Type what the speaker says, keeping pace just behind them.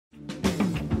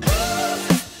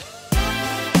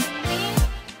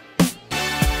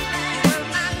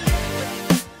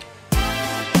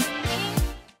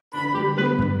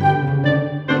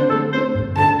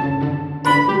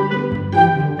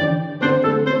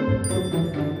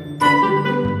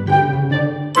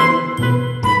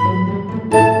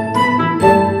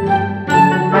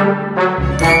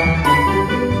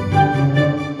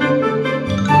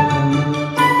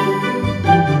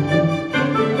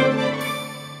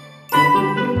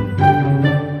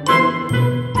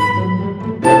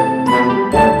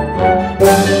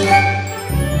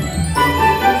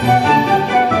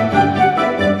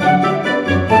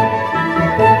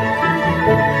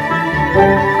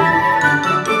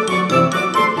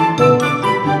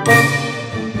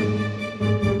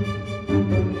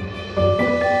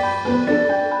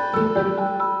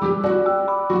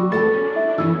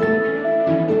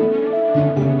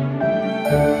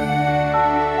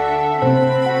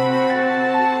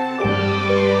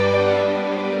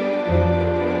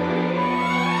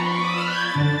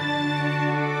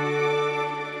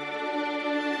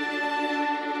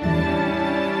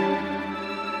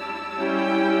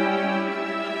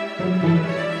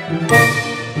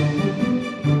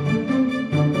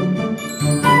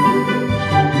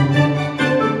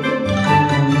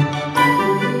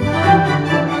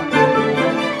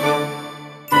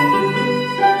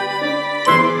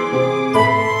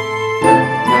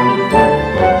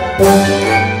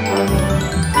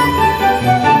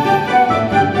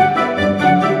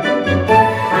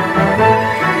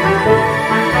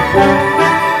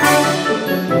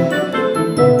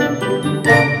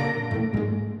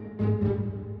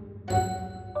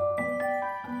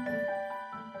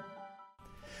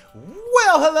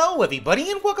Well, hello everybody,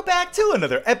 and welcome back to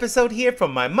another episode here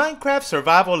from my Minecraft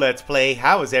Survival Let's Play.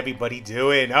 How is everybody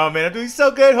doing? Oh man, I'm doing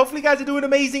so good. Hopefully you guys are doing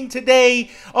amazing today.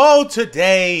 Oh,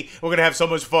 today we're gonna have so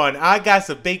much fun. I got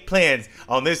some big plans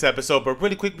on this episode, but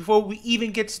really quick before we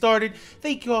even get started,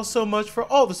 thank you all so much for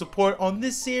all the support on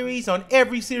this series, on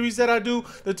every series that I do,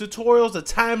 the tutorials, the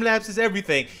time lapses,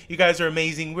 everything. You guys are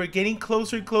amazing. We're getting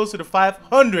closer and closer to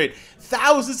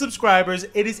 500,000 subscribers.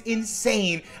 It is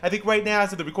insane. I think right now,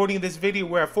 as of the recording of this video,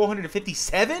 we're at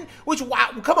 457, which, wow,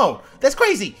 come on, that's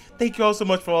crazy. Thank you all so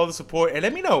much for all the support, and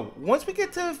let me know, once we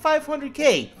get to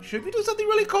 500k, should we do something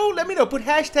really cool? Let me know. Put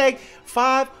hashtag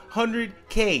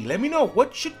 500k. Let me know,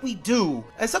 what should we do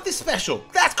as something special?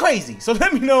 That's crazy. So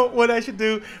let me know what I should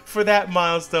do for that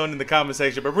milestone in the comment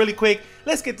section. But really quick,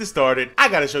 let's get this started. I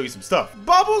gotta show you some stuff.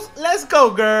 Bubbles, let's go,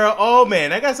 girl. Oh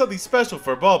man, I got something special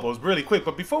for Bubbles really quick.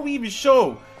 But before we even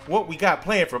show what we got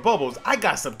planned for Bubbles, I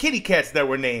got some kitty cats that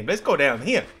were named. Let's go down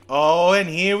here. Oh, and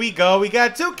here we go. We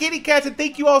got 2 kitty cats, and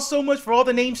thank you all so much for all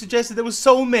the names suggested. There was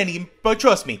so many, but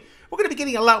trust me, we're going to be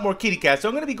getting a lot more kitty cats, so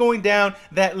I'm going to be going down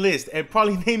that list and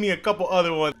probably naming a couple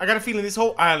other ones. I got a feeling this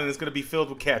whole island is going to be filled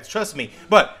with cats, trust me.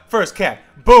 But first cat,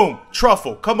 boom,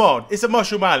 Truffle, come on, it's a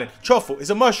mushroom island. Truffle is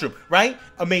a mushroom, right?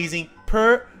 Amazing.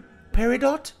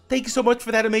 Peridot, thank you so much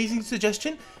for that amazing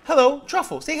suggestion. Hello,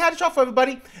 Truffle. Say hi to Truffle,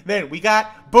 everybody. Then we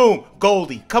got, boom,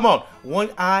 Goldie. Come on. One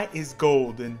eye is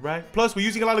golden, right? Plus, we're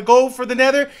using a lot of gold for the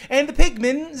nether, and the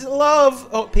pigmins love...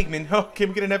 Oh, pigmin. Oh, can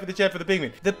we get an F in the chat for the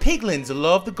pigmin? The piglins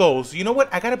love the gold. So you know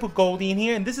what? I got to put Goldie in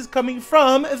here, and this is coming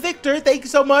from Victor. Thank you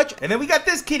so much. And then we got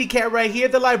this kitty cat right here,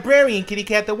 the librarian kitty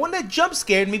cat, the one that jump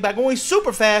scared me by going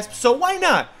super fast. So why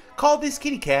not call this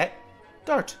kitty cat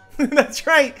Dart? That's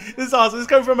right. This is awesome. This is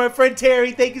coming from my friend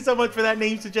Terry. Thank you so much for that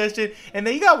name suggestion. And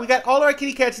there you go. We got all our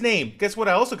kitty cats named. Guess what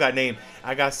I also got named?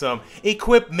 I got some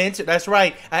equipment. That's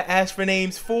right. I asked for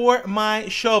names for my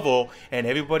shovel, and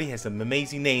everybody has some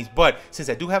amazing names. But since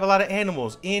I do have a lot of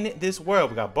animals in this world,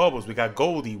 we got Bubbles, we got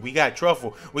Goldie, we got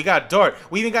Truffle, we got Dart.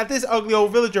 We even got this ugly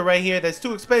old villager right here that's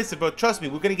too expensive, but trust me,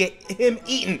 we're going to get him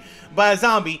eaten by a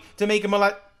zombie to make him a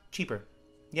lot cheaper.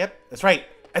 Yep, that's right.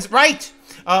 That's right.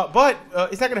 But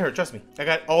it's not gonna hurt, trust me. I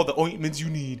got all the ointments you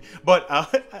need. But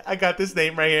I got this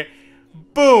name right here.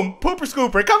 Boom, Pooper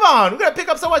Scooper. Come on, we're gonna pick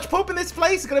up so much poop in this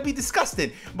place. It's gonna be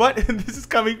disgusting. But this is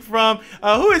coming from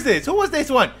who is this? Who was this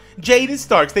one? Jaden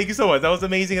Starks. Thank you so much. That was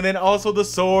amazing. And then also the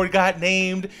sword got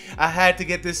named. I had to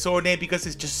get this sword name because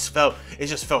it just felt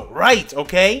right.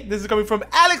 Okay. This is coming from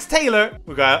Alex Taylor.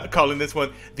 We got calling this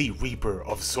one the Reaper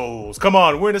of Souls. Come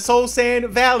on, we're in the Soul Sand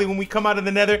Valley when we come out of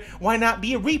the Nether. Why not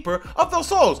be a Reaper of those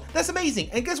souls? That's amazing.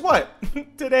 And guess what?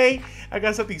 Today I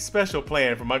got something special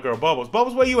planned for my girl Bubbles.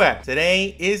 Bubbles, where you at?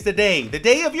 Today is the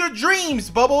day of your dreams,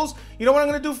 Bubbles. You know what I'm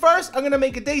gonna do first? I'm gonna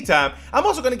make it daytime. I'm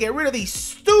also gonna get rid of these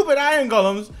stupid iron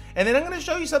golems, and then I'm gonna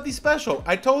show you something special.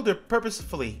 I told her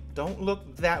purposefully, don't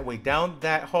look that way, down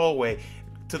that hallway,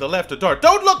 to the left or Dart.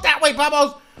 Don't look that way,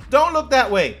 Bubbles! Don't look that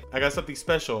way. I got something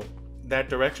special that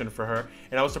direction for her,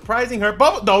 and I was surprising her.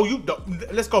 Bubbles, no, you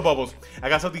don't. Let's go, Bubbles. I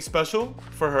got something special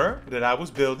for her that I was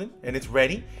building, and it's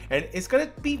ready, and it's gonna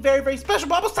be very, very special.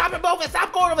 Bubbles, stop it, Bubbles,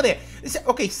 stop going over there.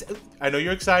 Okay, I know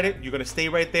you're excited. You're gonna stay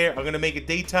right there. I'm gonna make it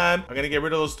daytime. I'm gonna get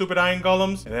rid of those stupid iron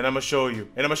golems, and then I'm gonna show you,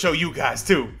 and I'm gonna show you guys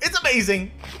too. It's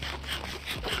amazing.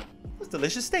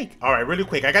 Delicious steak. All right, really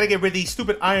quick, I gotta get rid of these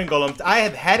stupid iron golems. I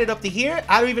have had it up to here.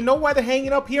 I don't even know why they're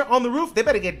hanging up here on the roof. They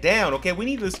better get down, okay? We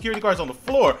need the security guards on the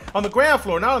floor, on the ground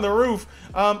floor, not on the roof.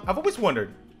 I've always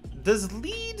wondered, do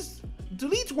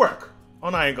leads work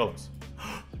on iron golems?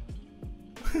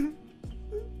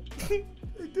 They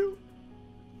do.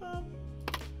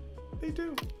 They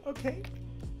do. Okay.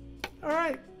 All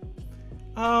right.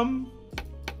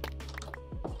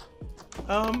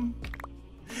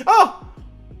 Oh!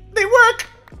 They work!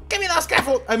 Give me that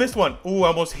scaffold! I missed one. Ooh, I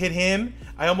almost hit him.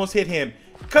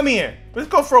 Come here. Let's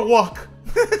go for a walk.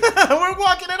 We're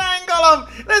walking an iron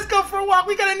golem. Let's go for a walk.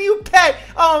 We got a new pet.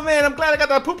 Oh, man, I'm glad I got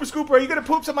that pooper scooper. Are you going to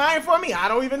poop some iron for me? I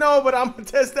don't even know, but I'm going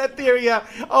to test that theory out.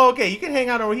 Oh, okay, you can hang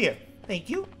out over here. Thank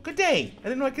you. Good day. I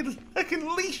didn't know I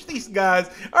can leash these guys.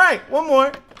 All right, one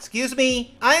more. Excuse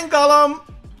me. Iron Golem.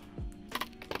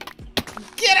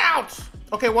 Get out.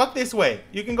 Okay, walk this way.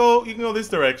 You can go this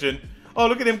direction. Oh,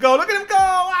 look at him go. Look at him go.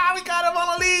 Ah, we got him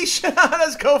on a leash.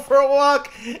 Let's go for a walk.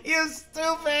 You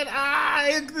stupid. Ah,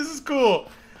 this is cool.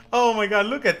 Oh my God,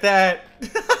 look at that.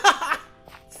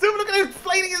 Stupid, look at him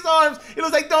inflating his arms. He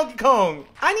looks like Donkey Kong.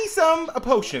 I need some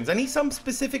potions. I need some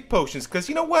specific potions because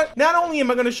you know what? Not only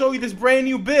am I going to show you this brand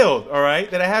new build, all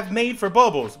right, that I have made for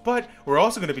Bubbles, but we're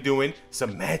also going to be doing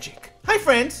some magic. Hi,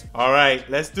 friends. All right,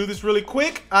 let's do this really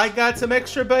quick. I got some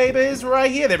extra babies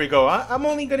right here. There we go. I'm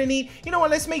only going to need, you know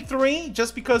what? Let's make 3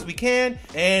 just because we can.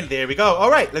 And there we go. All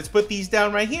right, let's put these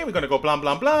down right here. We're going to go blum,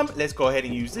 blum, blum. Let's go ahead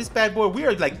and use this bad boy. We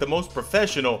are like the most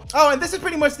professional. Oh, and this is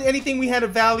pretty much anything we had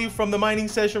of value from the mining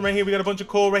session right here. We got a bunch of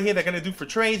coal right here that are going to do for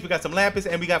trades. We got some lapis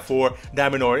and we got 4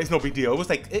 diamond ore. It's no big deal. It was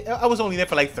like, I was only there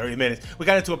for like 30 minutes. We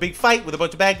got into a big fight with a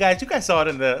bunch of bad guys. You guys saw it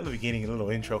in the beginning, a little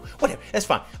intro. Whatever, that's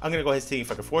fine. I'm going to go ahead and see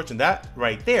if I can fortune that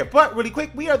right there. But really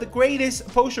quick, we are the greatest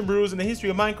potion brewers in the history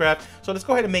of Minecraft. So let's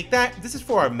go ahead and make that. This is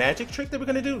for our magic trick that we're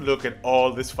going to do. Look at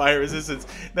all this fire resistance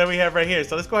that we have right here.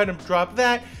 So let's go ahead and drop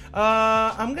that.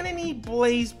 I'm going to need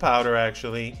blaze powder,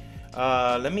 actually.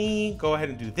 Let me go ahead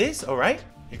and do this. All right.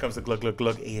 Here comes the glug, glug,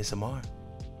 glug ASMR.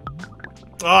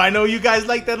 Oh, I know you guys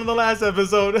liked that in the last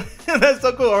episode. That's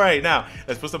so cool. All right, now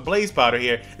let's put some blaze powder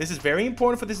here. This is very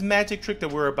important for this magic trick that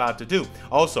we're about to do.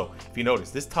 Also, if you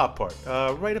notice this top part,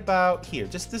 right about here,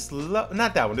 just this, not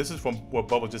that one. This is from where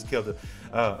Bubble just killed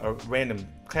a random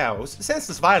cow. It was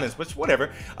senseless violence, but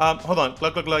whatever. Hold on,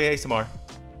 glug, glug, glug ASMR.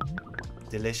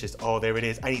 Delicious. Oh, there it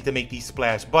is. I need to make these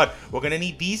splash, but we're gonna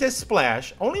need these as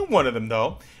splash. Only one of them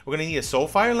though. We're gonna need a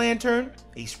soulfire lantern,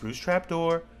 a spruce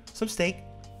trapdoor, some steak,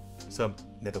 some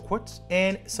nether quartz,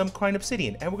 and some crying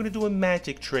obsidian. And we're gonna do a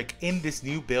magic trick in this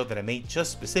new build that I made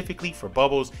just specifically for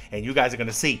Bubbles, and you guys are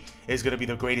gonna see it's gonna be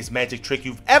the greatest magic trick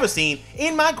you've ever seen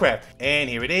in Minecraft. And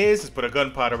here it is. Let's put a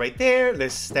gunpowder right there.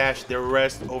 Let's stash the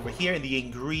rest over here in the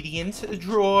ingredients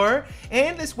drawer,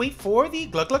 and let's wait for the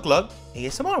glug glug glug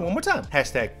ASMR one more time.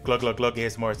 Hashtag glug glug glug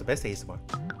ASMR is the best ASMR.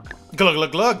 Glug,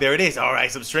 glug, glug. There it is. All right,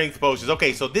 some strength potions.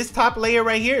 Okay, so this top layer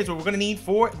right here is what we're going to need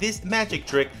for this magic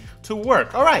trick to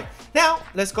work. All right, now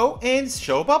let's go and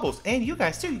show Bubbles. And you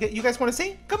guys too. You guys want to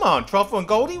see? Come on, Truffle and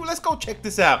Goldie. Well, let's go check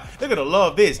this out. They're going to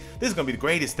love this. This is going to be the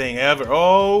greatest thing ever.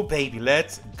 Oh, baby,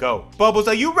 let's go. Bubbles,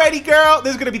 are you ready, girl?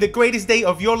 This is going to be the greatest day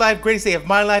of your life, greatest day of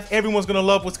my life. Everyone's going to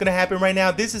love what's going to happen right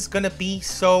now. This is going to be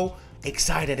so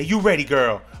excited. Are you ready,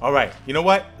 girl? All right, you know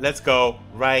what? Let's go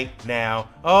right now.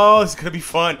 Oh, it's gonna be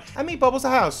fun. I made Bubbles a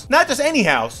house. Not just any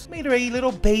house. I made her a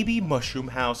little baby mushroom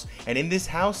house. And in this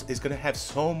house is gonna have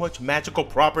so much magical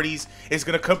properties. It's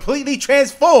gonna completely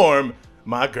transform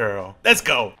my girl. Let's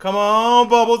go. Come on,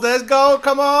 Bubbles. Let's go.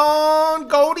 Come on,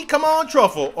 Goldie. Come on,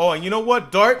 Truffle. Oh, and you know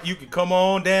what? Dart, you can come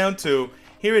on down too.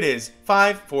 Here it is.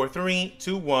 5, 4, 3,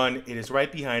 2, 1. It is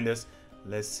right behind us.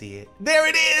 Let's see it. There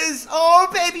it is! Oh,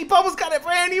 baby, Bubbles got a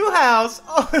brand new house.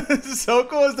 Oh, this is so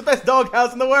cool. It's the best dog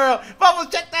house in the world.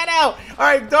 Bubbles, check that out. All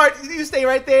right, Dart, you stay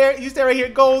right there. You stay right here,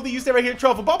 Goldie. You stay right here,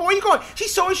 Truffle. Bubble, where you going?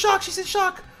 She's so in shock. She's in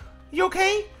shock. You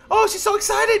okay? Oh, she's so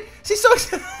excited. She's so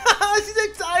excited. She's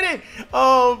excited.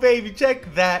 Oh, baby,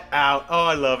 check that out. Oh,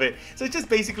 I love it. So it's just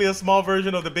basically a small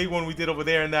version of the big one we did over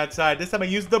there on that side. This time I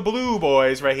used the blue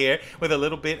boys right here with a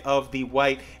little bit of the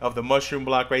white of the mushroom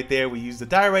block right there. We used the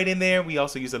diorite in there. We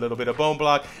also used a little bit of bone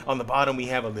block. On the bottom, we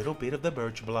have a little bit of the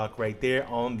birch block right there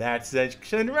on that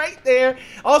section right there.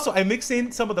 Also, I mixed in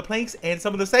some of the planks and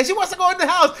some of the sand. She wants to go in the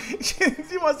house.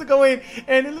 She wants to go in,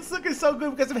 and it's looking so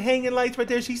good because of hanging lights right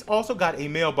there. She's also got a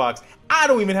mailbox. I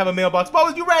don't even have a mailbox.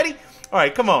 Bubbles, you ready? All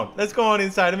right, come on. Let's go on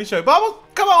inside. Let me show you. Bubbles,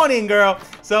 come on in, girl.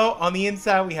 So on the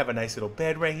inside, we have a nice little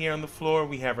bed right here on the floor.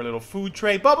 We have our little food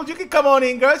tray. Bubbles, you can come on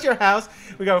in, girl. It's your house.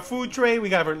 We got a food tray. We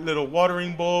got our little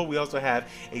watering bowl. We also have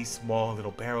a small little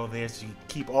barrel there so you can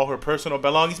keep all her personal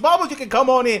belongings. Bubbles, you can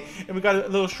come on in. And we got a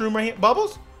little shroom right here.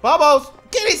 Bubbles? Bubbles,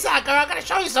 get inside, girl. I gotta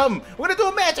show you something. We're gonna do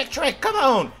a magic trick. Come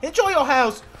on. Enjoy your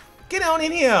house. Get on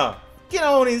in here. Get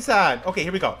on inside. Okay,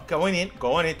 here we go. Go on in.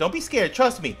 Go on in. Don't be scared.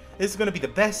 Trust me. This is going to be the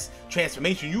best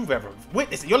transformation you've ever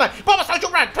witnessed in your life. Bubbles, don't you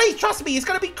run. Please trust me. It's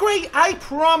going to be great. I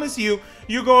promise you.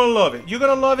 You're going to love it. You're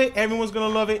going to love it. Everyone's going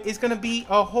to love it. It's going to be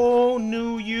a whole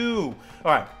new you.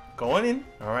 All right. Go on in.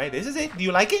 All right. This is it. Do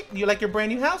you like it? Do you like your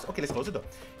brand new house? Okay, let's close the door.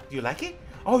 Do you like it?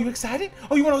 Oh, you excited?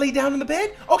 Oh, you want to lay down in the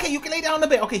bed? Okay, you can lay down in the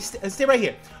bed. Okay, stay right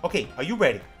here. Okay, are you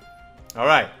ready? All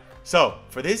right. So,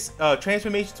 for this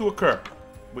transformation to occur,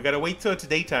 We gotta wait till it's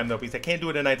daytime though, because I can't do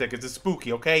it at night because it's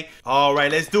spooky, okay? All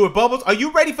right, let's do it. Bubbles, are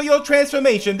you ready for your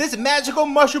transformation? This magical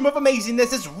mushroom of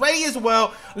amazingness is ready as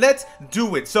well. Let's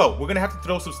do it. So we're gonna have to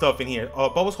throw some stuff in here.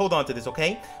 Bubbles, hold on to this,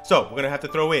 okay? So we're gonna have to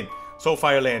throw in Soul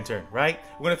Fire Lantern, right?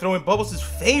 We're gonna throw in Bubbles'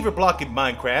 favorite block in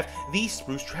Minecraft, the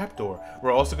Spruce Trapdoor.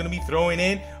 We're also gonna be throwing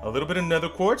in a little bit of nether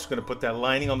quartz. Gonna put that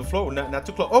lining on the floor. Not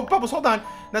too close. Oh, Bubbles, hold on.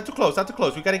 Not too close, not too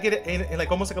close. We gotta get it in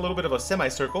like almost like a little bit of a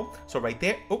semicircle. So right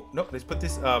there. Oh, no, let's put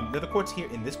this nether quartz here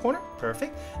in this corner.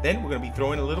 Perfect. Then we're gonna be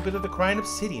throwing a little bit of the crying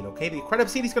obsidian, okay? The crying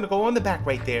obsidian is gonna go on the back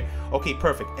right there. Okay,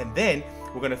 perfect. And then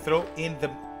we're gonna throw in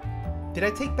the... Did I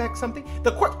take back something?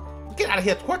 The quartz. Get out of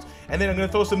here, quartz. And then I'm gonna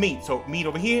throw some meat. So meat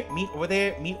over here, meat over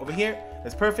there, meat over here.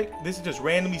 That's perfect. This is just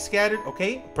randomly scattered.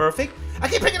 Okay, perfect. I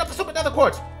keep picking up the stupid other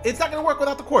quartz. It's not gonna work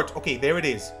without the quartz. Okay, there it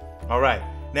is. All right.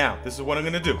 Now this is what I'm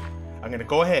gonna do. I'm gonna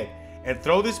go ahead and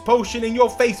throw this potion in your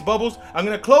face, Bubbles. I'm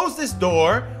gonna close this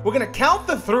door. We're gonna count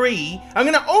the 3. I'm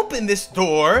gonna open this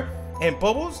door, and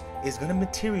Bubbles is gonna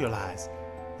materialize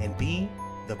and be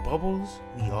the Bubbles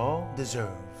we all deserve.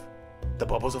 The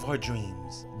Bubbles of our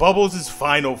dreams. Bubbles'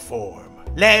 final form.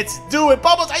 Let's do it.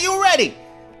 Bubbles, are you ready?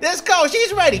 Let's go.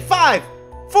 She's ready. 5,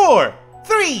 4,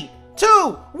 3, 2,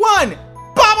 1.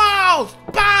 Bubbles!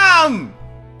 Bam!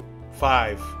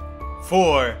 5,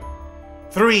 4,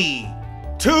 3,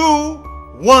 2,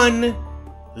 1.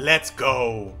 Let's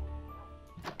go.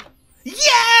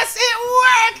 Yes, it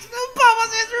worked!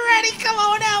 Bubbles is ready. Come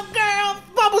on out, girl.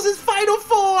 Bubbles' final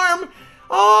form.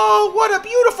 Oh, what a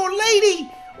beautiful lady.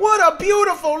 What a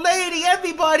beautiful lady,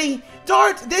 everybody.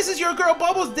 Dart, this is your girl,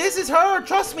 Bubbles. This is her.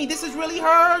 Trust me, this is really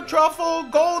her. Truffle,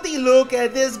 Goldie, look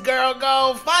at this girl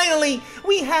go. Finally,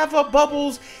 we have a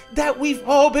Bubbles that we've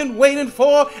all been waiting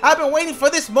for. I've been waiting for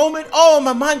this moment all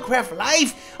my Minecraft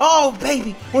life. Oh,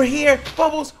 baby, we're here.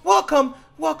 Bubbles, welcome,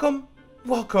 welcome,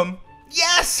 welcome.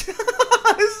 Yes!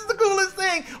 This is the coolest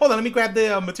thing. Hold on, let me grab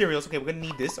the materials. Okay, we're gonna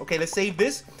need this. Okay, let's save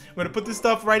this. We're gonna put this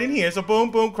stuff right in here. So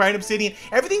boom, boom, crying obsidian.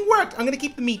 Everything worked. I'm gonna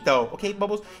keep the meat though. Okay,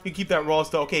 Bubbles, you can keep that raw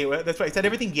stuff. Okay, well, that's right. Is that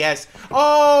everything? Yes.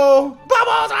 Oh,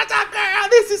 Bubbles, what's up, girl?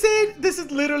 This is it. This is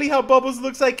literally how Bubbles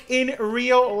looks like in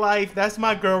real life. That's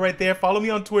my girl right there. Follow me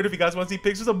on Twitter if you guys want to see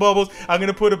pictures of Bubbles. I'm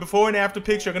gonna put a before and after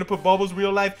picture. I'm gonna put Bubbles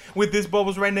real life with this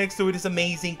Bubbles right next to it. It's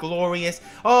amazing, glorious.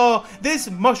 Oh, this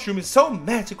mushroom is so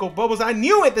magical, Bubbles. I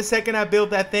knew it the second I built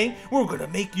that thing. We're gonna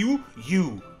make you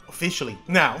officially.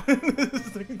 Now, this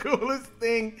is the coolest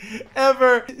thing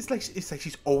ever. It's like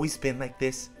she's always been like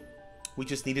this. We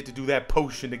just needed to do that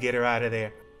potion to get her out of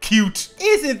there. Cute.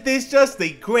 Isn't this just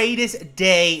the greatest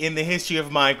day in the history of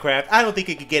Minecraft? I don't think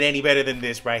it could get any better than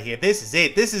this right here. This is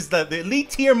it. This is the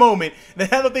elite tier moment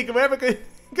that I don't think ever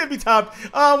could be topped.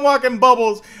 I'm walking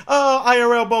Bubbles,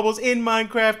 IRL Bubbles in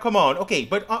Minecraft. Come on. Okay,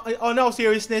 but on all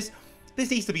seriousness, this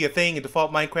needs to be a thing in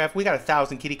default Minecraft. We got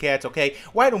 1,000 kitty cats, okay?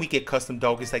 Why don't we get custom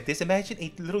doggies like this? Imagine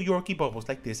a little Yorkie Bubbles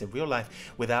like this in real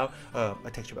life without a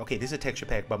texture. Okay, this is a texture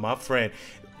pack by my friend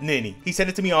Ninny. He sent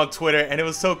it to me on Twitter, and it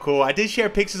was so cool. I did share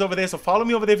pictures over there, so follow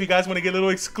me over there if you guys want to get little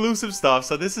exclusive stuff.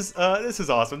 So this is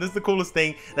awesome. This is the coolest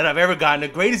thing that I've ever gotten. The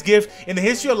greatest gift in the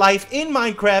history of life in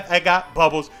Minecraft. I got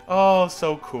Bubbles. Oh,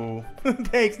 so cool.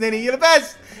 Thanks, Ninny. You're the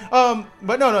best.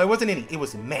 But no, it wasn't Ninny. It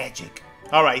was magic.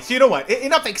 All right, so you know what?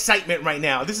 Enough excitement right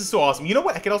now. This is so awesome. You know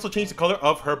what? I can also change the color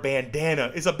of her bandana.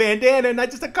 It's a bandana,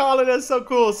 not just a collar. That's so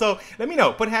cool. So let me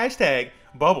know. Put hashtag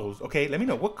Bubbles, okay? Let me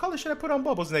know. What color should I put on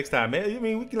Bubbles next time, man? I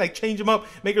mean, we can like change them up,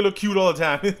 make her look cute all the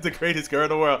time. It's the greatest girl in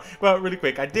the world. Well, really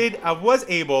quick, I was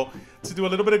able to do a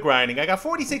little bit of grinding. I got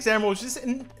 46 emeralds.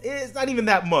 It's not even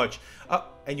that much.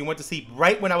 And you went to sleep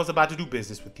right when I was about to do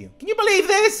business with you. Can you believe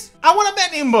this? I want a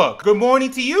betting book. Good morning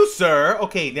to you, sir.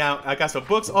 Okay, now I got some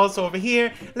books also over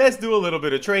here. Let's do a little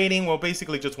bit of trading. Well,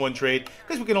 basically just one trade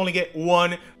because we can only get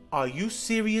one. Are you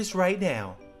serious right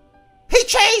now? He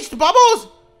changed, Bubbles.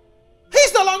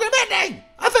 He's no longer mending.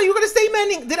 I thought you were going to stay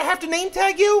mending. Did I have to name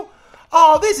tag you?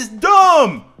 Oh, this is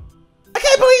dumb. I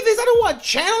can't believe this. I don't want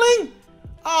channeling.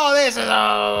 Oh, this is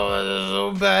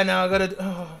so bad now. I got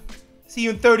to... See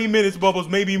you in 30 minutes, Bubbles,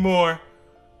 maybe more.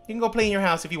 You can go play in your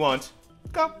house if you want.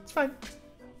 Go, it's fine.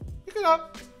 You can go.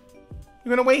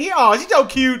 You're gonna wait here? Oh, she's so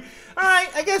cute. All right,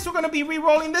 I guess we're gonna be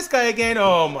re-rolling this guy again.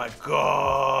 Oh my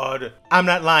God. I'm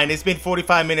not lying, it's been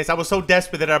 45 minutes. I was so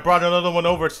desperate that I brought another one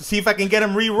over to see if I can get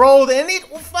him re-rolled, and it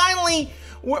finally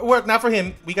worked. Not for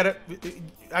him,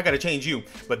 I gotta change you,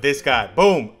 but this guy,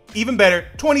 boom, even better.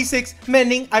 26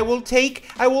 mending, I will take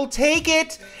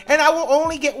it, and I will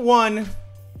only get one.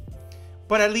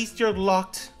 But at least you're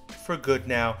locked for good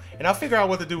now. And I'll figure out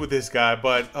what to do with this guy.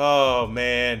 But, oh,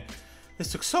 man.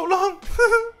 This took so long.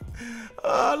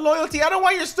 Loyalty. I don't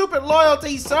want your stupid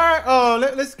loyalty, sir.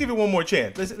 Let's give it one more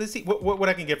chance. Let's see what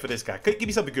I can get for this guy. Give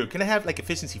me something good. Can I have like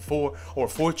efficiency 4 or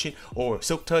fortune or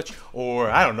silk touch or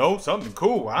I don't know, something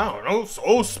cool. I don't know,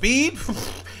 soul speed.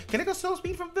 Can I go soul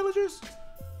speed from villagers?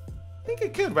 I think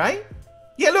it could, right?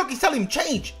 Yeah, look, he's telling him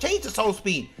change the soul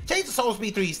speed. Change the soul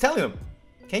speed 3. He's telling him.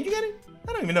 Can you get it?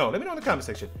 I don't even know. Let me know in the comment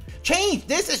section. Change.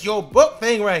 This is your book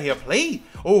thing right here, please.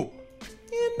 Oh,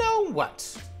 you know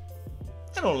what?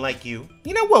 I don't like you.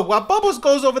 You know what? While Bubbles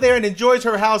goes over there and enjoys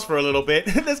her house for a little bit,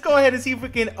 let's go ahead and see if we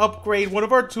can upgrade one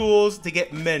of our tools to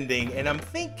get mending. And I'm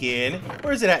thinking,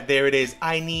 where is it at? There it is.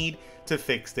 I need to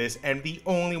fix this, and the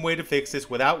only way to fix this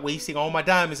without wasting all my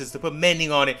diamonds is to put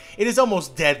mending on it. It is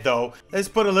almost dead though. Let's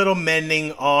put a little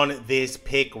mending on this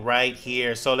pick right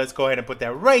here. So let's go ahead and put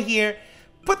that right here.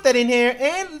 Put that in here,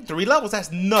 and 3 levels,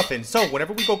 that's nothing. So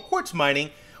whenever we go quartz mining,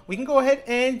 we can go ahead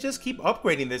and just keep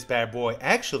upgrading this bad boy.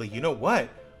 Actually, you know what?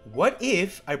 What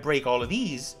if I break all of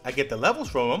these, I get the levels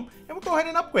from them, and we'll go ahead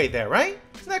and upgrade that, right?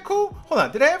 Isn't that cool? Hold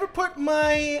on, did I ever put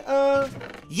my,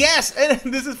 yes!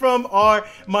 And this is from our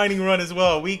mining run as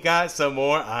well. We got some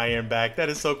more iron back. That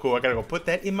is so cool. I gotta go put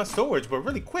that in my storage, but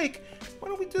really quick, why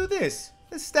don't we do this?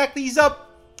 Let's stack these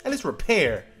up, and let's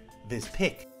repair this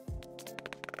pick.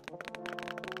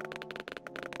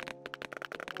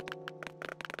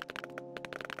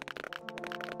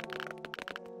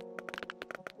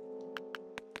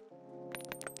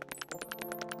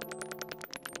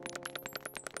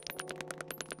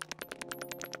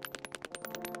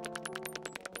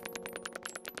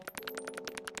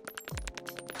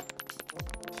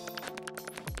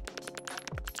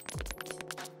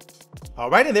 All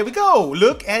right, and there we go.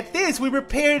 Look at this. We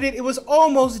repaired it. It was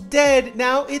almost dead.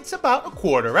 Now it's about a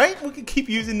quarter, right? We can keep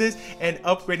using this and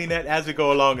upgrading that as we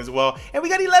go along as well. And we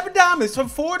got 11 diamonds from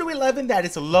 4 to 11. That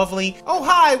is lovely. Oh,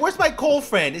 hi. Where's my coal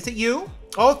friend? Is it you?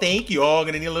 Oh, thank you. Oh, I'm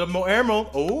going to need a little more emerald.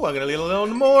 Oh, I'm going to need a little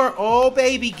more. Oh,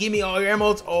 baby. Give me all your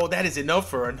emeralds. Oh, that is enough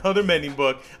for another mending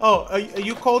book. Oh, are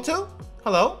you coal too?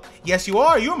 Hello? Yes, you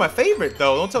are. You are my favorite,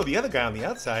 though. Don't tell the other guy on the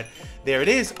outside. There it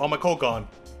is. All my coal gone.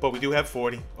 But we do have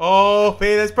 40. Oh,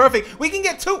 hey, that's perfect. We can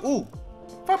get 2. Ooh,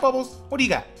 fire bubbles. What do you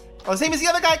got? Oh, same as the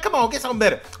other guy. Come on, get something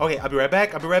better. Okay, I'll be right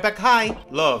back. I'll be right back. Hi.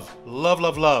 Love, love,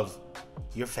 love, love.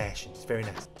 Your fashion. It's very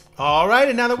nice. All right,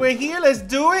 and now that we're here, let's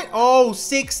do it. Oh,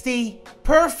 60.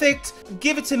 Perfect.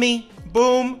 Give it to me.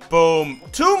 Boom, boom.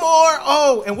 2 more.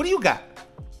 Oh, and what do you got?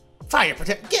 Fire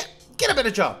protect. Get a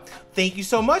better job. Thank you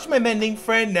so much, my mending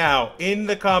friend. Now, in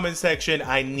the comment section,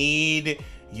 I need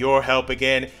your help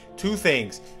again. 2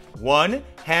 things. 1,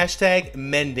 hashtag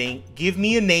mending. Give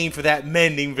me a name for that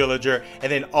mending villager.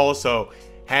 And then also,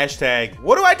 hashtag,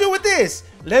 what do I do with this?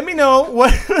 Let me know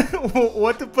what,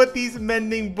 what to put these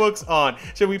mending books on.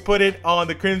 Should we put it on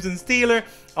the Crimson Stealer,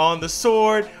 on the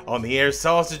sword, on the air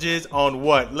sausages, on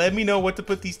what? Let me know what to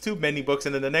put these 2 mending books,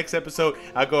 and in the next episode,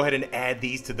 I'll go ahead and add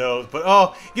these to those. But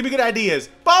oh, give me good ideas.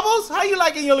 Bubbles, how you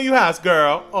liking your new house,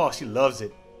 girl? Oh, she loves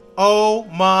it. Oh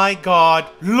my God,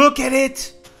 look at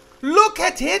it. Look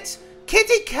at it!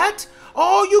 Kitty cat!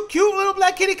 Oh, you cute little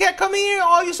black kitty cat, come here!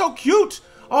 Oh, you're so cute!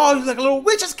 Oh, you're like a little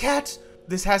witch's cat!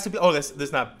 This has to be, oh,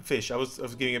 that's not fish. I was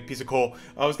giving a piece of coal.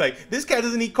 I was like, this cat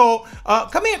doesn't eat coal.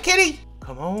 Come here, kitty!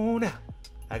 Come on now.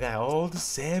 I got all the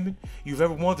salmon you've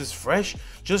ever wanted. This fresh,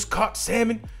 just caught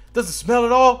salmon. Doesn't smell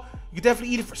at all. You can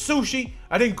definitely eat it for sushi.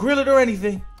 I didn't grill it or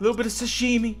anything. A little bit of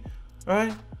sashimi, all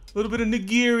right? A little bit of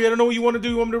nigiri. I don't know what you want to do.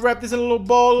 You want me to wrap this in a little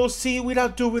ball, a little seaweed? I'll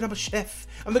do it. I'm a chef.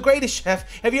 I'm the greatest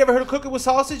chef. Have you ever heard of cooking with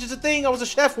sausage? It's a thing. I was a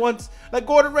chef once, like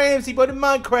Gordon Ramsay, but in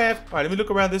Minecraft. All right, let me look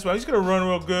around this way. I'm just going to run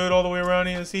real good all the way around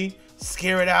here and see.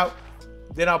 Scare it out.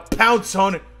 Then I'll pounce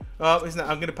on it. It's not.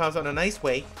 I'm going to pounce on a nice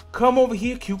way. Come over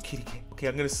here, cute kitty cat. Okay,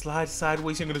 I'm going to slide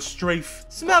sideways. I'm going to strafe.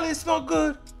 Smell it. It smells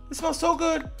good. It smells so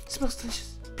good. It smells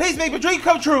delicious. Please make my dream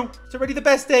come true. It's already the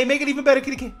best day. Make it even better,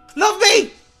 kitty cat. Love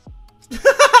me.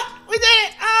 We did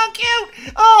it! Oh,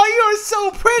 cute! Oh, you are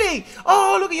so pretty!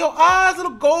 Oh, look at your eyes,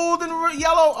 little golden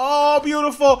yellow. Oh,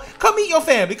 beautiful. Come meet your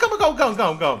family.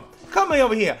 Come. Come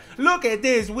over here. Look at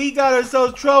this. We got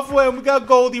ourselves Truffle and we got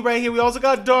Goldie right here. We also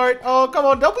got Dart. Oh, come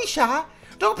on. Don't be shy.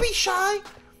 Don't be shy.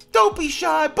 Don't be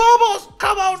shy. Bubbles,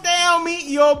 come on down. Meet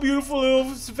your beautiful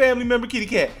little family member, kitty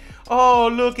cat. Oh,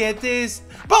 look at this.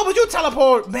 Bubbles, you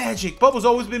teleport. Magic. Bubbles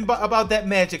always been about that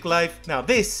magic life. Now,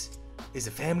 this is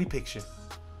a family picture.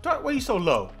 Dart, why are you so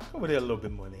low? Over there a little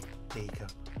bit more there. There you go.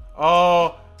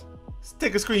 Oh, let's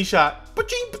take a screenshot.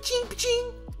 Paching, paching,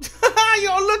 paching.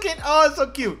 Yo, look at, oh, it's so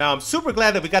cute. Now, I'm super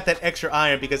glad that we got that extra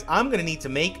iron because I'm gonna need to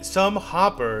make some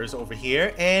hoppers over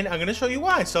here, and I'm gonna show you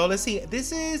why. So let's see,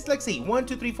 this is, let's see, 1,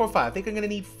 2, 3, 4, 5. I think I'm gonna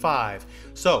need 5.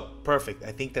 So, perfect.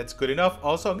 I think that's good enough.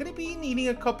 Also, I'm gonna be needing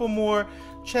a couple more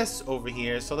chests over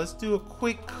here, so let's do a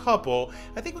quick couple.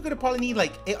 I think we're gonna probably need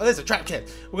like 8, oh, there's a trap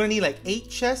chest. We're gonna need like 8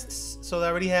 chests, so I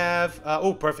already have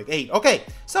oh, perfect, 8. Okay,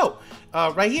 so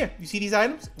right here, you see these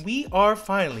items? We are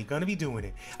finally gonna be doing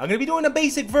it. I'm gonna be doing a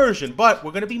basic version, but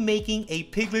we're gonna be making a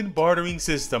piglin bartering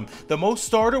system, the most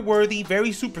starter worthy,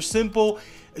 very super simple,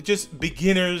 just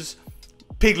beginners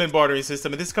piglin bartering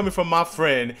system. And this is coming from my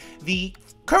friend, the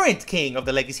current king of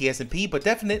the Legacy SMP, but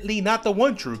definitely not the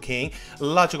one true king,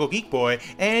 LogicalGeekBoy.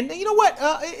 And you know what?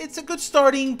 It's a good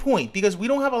starting point because we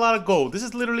don't have a lot of gold. This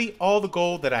is literally all the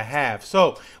gold that I have.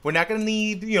 So we're not gonna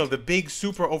need, you know, the big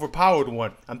super overpowered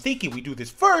one. I'm thinking we do this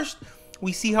first.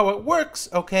 We see how it works,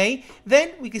 okay?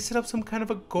 Then we can set up some kind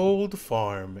of a gold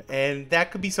farm, and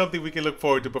that could be something we can look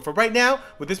forward to. But for right now,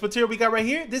 with this material we got right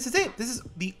here, this is it. This is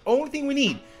the only thing we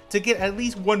need to get at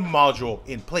least one module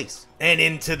in place. And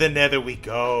into the nether we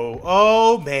go.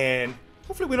 Oh man.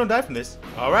 Hopefully we don't die from this.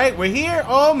 All right, we're here.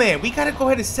 Oh man, we gotta go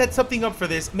ahead and set something up for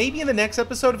this. Maybe in the next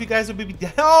episode, if you guys will be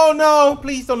down. Oh no,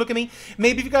 please don't look at me.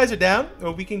 Maybe if you guys are down,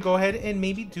 or we can go ahead and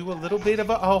maybe do a little bit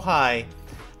of a, oh hi.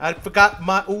 I forgot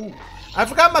my, ooh. I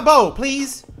forgot my bow,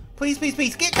 please. Please, please,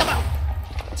 please, come out.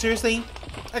 Seriously?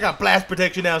 I got blast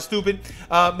protection now, stupid.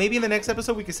 Maybe in the next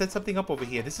episode we can set something up over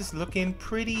here. This is looking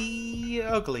pretty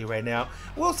ugly right now.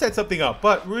 We'll set something up,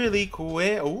 but really cool.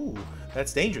 Ooh,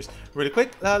 that's dangerous. Really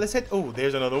quick, let's head, oh,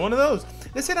 there's another one of those.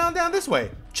 Let's head on down this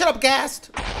way. Shut up,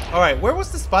 Gast. All right, where was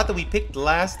the spot that we picked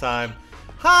last time?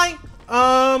 Hi,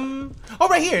 oh,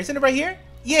 right here, isn't it right here?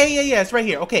 Yeah, it's right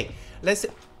here. Okay, let's,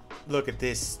 look at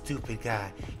this stupid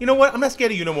guy. You know what? I'm not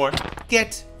scared of you no more.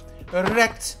 Get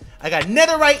wrecked. I got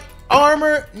netherite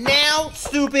armor now,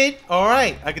 stupid. All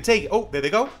right, I can take it. Oh, there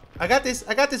they go. I got this.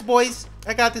 I got this, boys.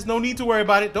 I got this. No need to worry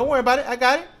about it. Don't worry about it. I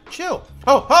got it. Chill.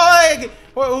 Oh, hi.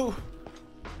 Whoa.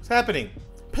 What's happening?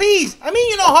 Please. I mean,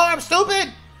 you no harm,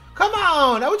 stupid. Come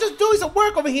on. I was just doing some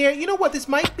work over here. You know what? This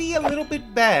might be a little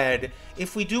bit bad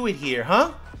if we do it here,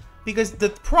 huh? Because the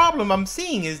problem I'm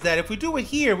seeing is that if we do it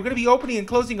here, we're going to be opening and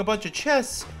closing a bunch of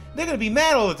chests. They're going to be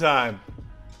mad all the time.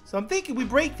 So I'm thinking we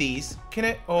break these. Can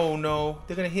I? Oh no.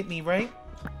 They're going to hit me, right?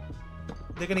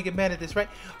 They're going to get mad at this, right?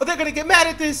 Oh, they're going to get mad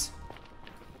at this.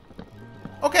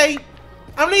 Okay.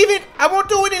 I'm leaving. I won't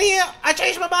do it in here. I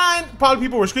changed my mind. Probably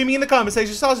people were screaming in the comment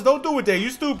section. Sauce, don't do it there.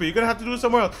 You're stupid. You're going to have to do it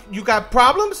somewhere else. You got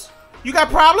problems? You got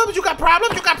problems? You got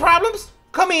problems? You got problems?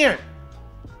 Come here.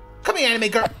 Come here, anime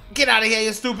girl. Get out of here,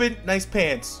 you stupid. Nice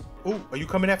pants. Ooh, are you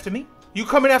coming after me? You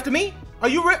coming after me? Are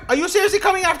you seriously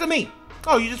coming after me?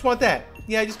 Oh, you just want that?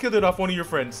 Yeah, I just killed it off one of your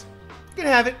friends. You can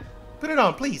have it. Put it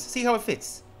on, please. See how it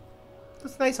fits.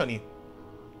 Looks nice on you.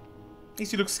 At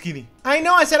least you look skinny. I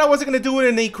know I said I wasn't going to do it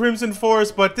in a Crimson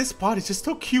Forest, but this spot is just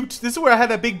so cute. This is where I had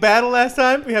that big battle last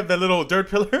time. We have that little dirt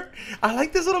pillar. I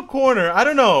like this little corner. I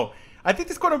don't know. I think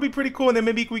this corner will be pretty cool, and then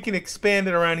maybe we can expand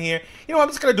it around here. You know what? I'm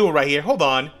just going to do it right here. Hold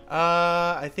on.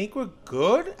 I think we're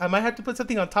good. I might have to put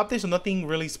something on top there so nothing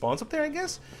really spawns up there, I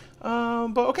guess.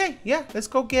 But okay. Yeah, let's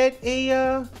go get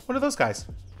a, one of those guys.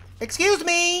 Excuse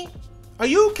me. Are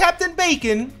you Captain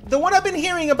Bacon? The one I've been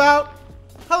hearing about?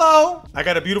 Hello. I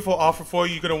got a beautiful offer for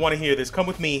you. You're going to want to hear this. Come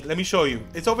with me. Let me show you.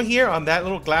 It's over here on that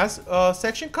little glass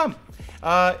section. Come.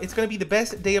 It's gonna be the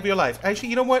best day of your life. Actually,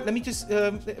 you know what? Let me just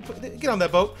get on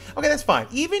that boat. Okay, that's fine.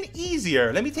 Even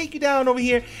easier. Let me take you down over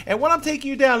here. And while I'm taking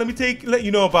you down, let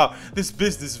you know about this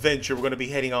business venture we're gonna be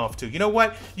heading off to. You know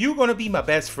what? You're gonna be my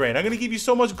best friend. I'm gonna give you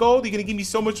so much gold. You're gonna give me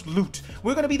so much loot.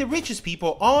 We're gonna be the richest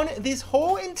people on this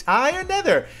whole entire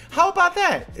nether. How about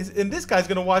that? And this guy's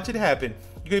gonna watch it happen.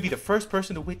 You're gonna be the first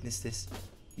person to witness this.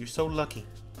 You're so lucky.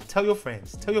 Tell your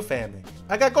friends. Tell your family.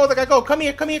 I got gold. I got gold. Come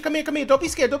here. Come here. Come here. Come here. Don't be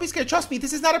scared. Don't be scared. Trust me.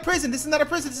 This is not a prison. This is not a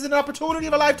prison. This is an opportunity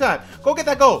of a lifetime. Go get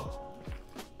that gold.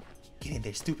 Get in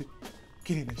there, stupid.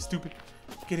 Get in there, stupid.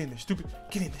 Get in there, stupid.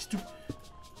 Get in there, stupid.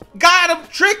 Got him.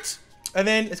 Tricked. And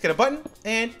then let's get a button.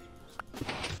 And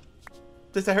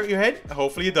does that hurt your head?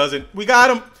 Hopefully it doesn't. We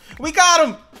got him. We got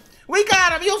him. We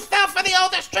got him. You fell for the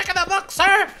oldest trick in the book,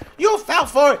 sir. You fell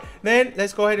for it. Then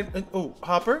let's go ahead and oh,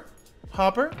 hopper.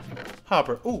 Hopper,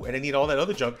 hopper. Ooh, and I need all that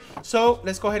other junk. So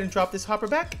let's go ahead and drop this hopper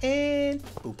back and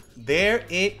boop. There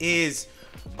it is.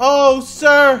 Oh,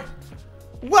 sir.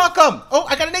 Welcome. Oh,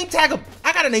 I got to name tag him.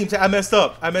 I got a name tag. I messed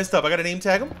up. I got to name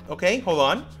tag him. Okay, hold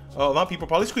on. A lot of people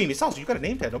probably screaming. Salsa, you got a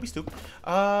name tag. Don't be stupid.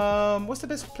 What's the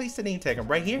best place to name tag him?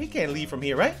 Right here? He can't leave from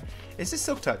here, right? Is this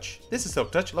Silk Touch? This is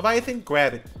Silk Touch. Leviathan,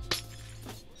 grab it.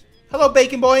 Hello,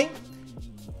 Bacon Boy.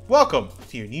 Welcome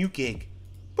to your new gig.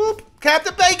 Boop.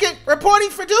 Captain Bacon, reporting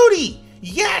for duty.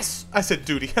 Yes. I said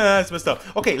duty. That's messed up.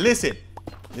 Okay, listen.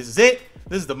 This is it.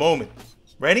 This is the moment.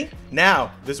 Ready?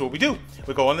 Now, this is what we do.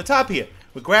 We go on the top here.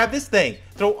 We grab this thing.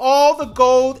 Throw all the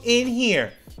gold in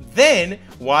here. Then,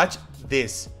 watch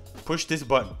this. Push this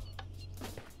button.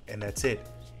 And that's it.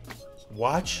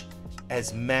 Watch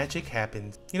as magic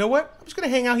happens. You know what? I'm just going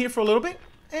to hang out here for a little bit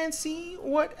and see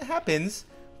what happens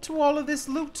to all of this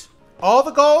loot. All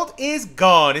the gold is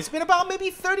gone. It's been about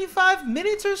maybe 35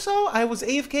 minutes or so. I was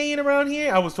AFKing around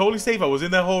here. I was totally safe. I was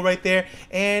in that hole right there.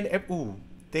 And, ooh,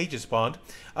 they just spawned.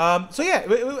 So yeah,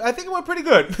 I think it went pretty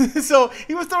good. So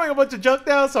he was throwing a bunch of junk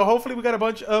down. So hopefully we got a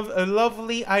bunch of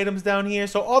lovely items down here.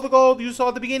 So all the gold you saw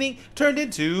at the beginning turned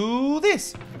into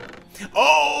this.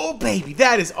 Oh, baby,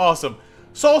 that is awesome.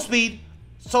 Soul speed.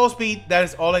 Soul speed, that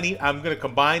is all I need. I'm going to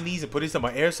combine these and put these on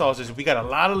my air saucers. We got a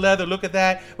lot of leather. Look at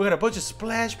that. We got a bunch of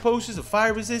splash potions of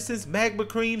fire resistance, magma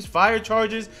creams, fire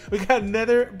charges. We got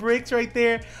nether bricks right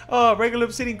there. Oh, regular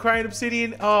obsidian, crying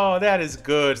obsidian. Oh, that is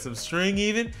good. Some string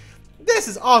even. This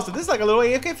is awesome. This is like a little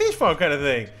AFK fish farm kind of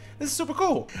thing. This is super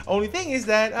cool. Only thing is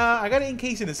that I got to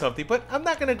encase it in something, but I'm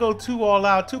not going to go too all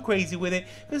out, too crazy with it,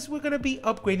 because we're going to be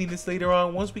upgrading this later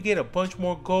on once we get a bunch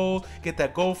more gold, get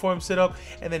that gold farm set up,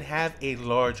 and then have a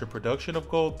larger production of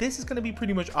gold. This is going to be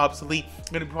pretty much obsolete. I'm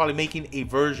going to be probably making a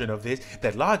version of this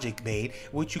that Logic made,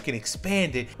 which you can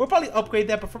expand it. We'll probably upgrade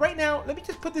that, but for right now, let me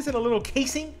just put this in a little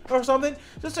casing or something,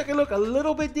 just so it can look a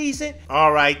little bit decent.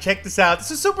 All right, check this out.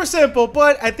 This is super simple,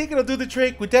 but I think it'll do the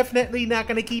trick. We're definitely not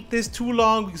going to keep this too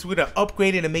long because we're going to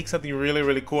upgrade it and make something really,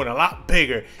 really cool and a lot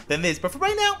bigger than this. But for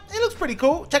right now, it looks pretty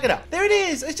cool. Check it out. There it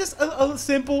is. It's just a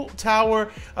simple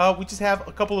tower. We just have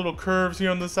a couple little curves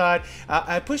here on the side.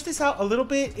 I pushed this out a little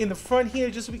bit in the front here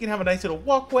just so we can have a nice little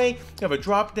walkway. We have a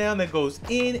drop down that goes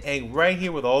in and right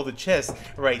here with all the chests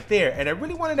right there. And I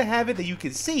really wanted to have it that you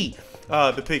can see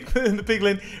the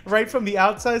piglin right from the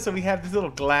outside. So we have this little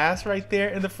glass right there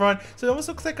in the front. So it almost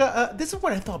looks like this is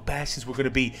what I thought bastions were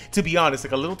going to be honest,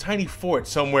 like a little tiny fort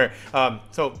somewhere.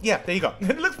 So yeah, there you go.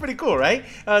 It looks pretty cool, right?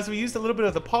 So we used a little bit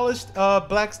of the polished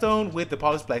blackstone with the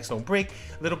polished blackstone brick,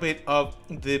 a little bit of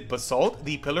the basalt,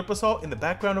 the pillar basalt in the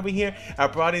background over here. I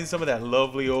brought in some of that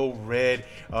lovely old red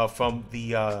from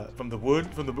the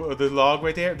wood, from the log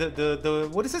right there. The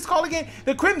what is this called again?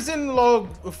 The crimson log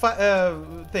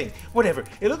thing. Whatever.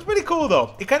 It looks pretty cool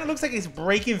though. It kind of looks like it's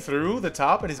breaking through the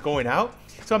top and it's going out.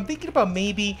 So I'm thinking about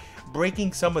maybe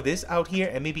breaking some of this out here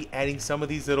and maybe adding some of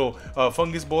these little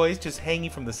fungus boys just hanging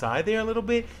from the side there a little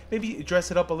bit. Maybe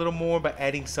dress it up a little more by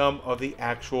adding some of the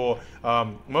actual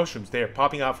mushrooms there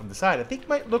popping out from the side. I think it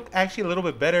might look actually a little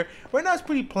bit better. Right now it's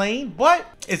pretty plain, but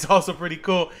it's also pretty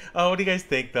cool. What do you guys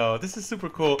think though? This is super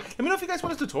cool. Let me know if you guys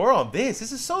want a tutorial on this.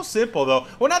 This is so simple though.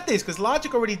 Well, not this, because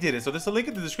Logic already did it. So there's a link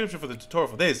in the description for the tutorial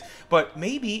for this. But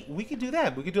maybe we could do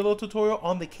that. We could do a little tutorial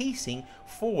on the casing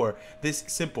for this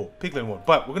simple piglin one.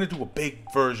 But we're going to do a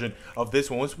big version of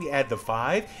this one once we add the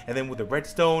 5, and then with the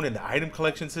redstone and the item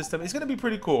collection system, it's going to be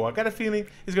pretty cool. I got a feeling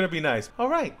it's going to be nice. All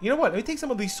right, you know what? Let me take some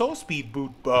of these soul speed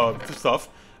boot stuff.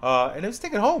 And let's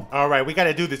take it home. All right, we got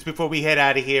to do this before we head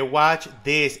out of here. Watch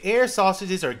this. Air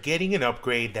sausages are getting an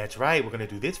upgrade. That's right. We're going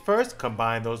to do this first.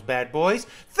 Combine those bad boys.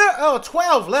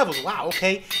 12 levels. Wow,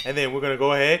 okay. And then we're going to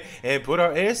go ahead and put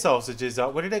our air sausages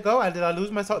up. Where did they go? Did I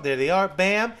lose my salt? There they are.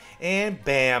 Bam and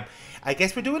bam. I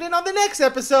guess we're doing it on the next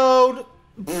episode.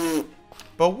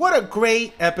 But what a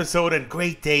great episode and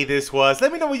great day this was.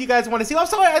 Let me know what you guys want to see. I'm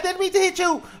sorry, I didn't mean to hit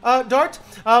you, Dart.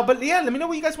 But yeah, let me know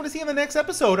what you guys want to see on the next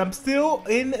episode. I'm still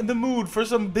in the mood for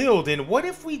some building. What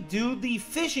if we do the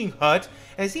fishing hut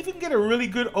and see if we can get a really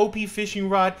good OP fishing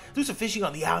rod, do some fishing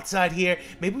on the outside here.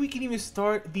 Maybe we can even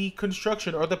start the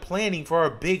construction or the planning for our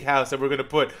big house that we're going to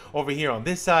put over here on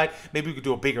this side. Maybe we could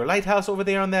do a bigger lighthouse over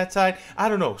there on that side. I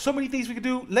don't know. So many things we could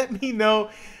do. Let me know.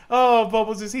 Oh,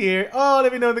 Bubbles is here. Oh,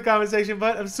 let me know in the comment section.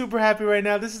 But I'm super happy right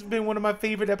now. This has been one of my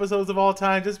favorite episodes of all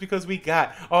time just because we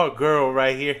got our girl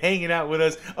right here hanging out with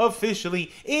us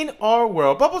officially in our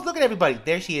world. Bubbles, look at everybody.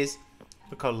 There she is.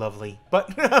 Look how lovely.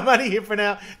 But I'm out of here for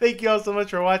now. Thank you all so much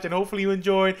for watching. Hopefully you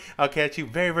enjoyed. I'll catch you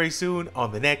very, very soon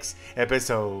on the next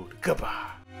episode.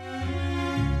 Goodbye.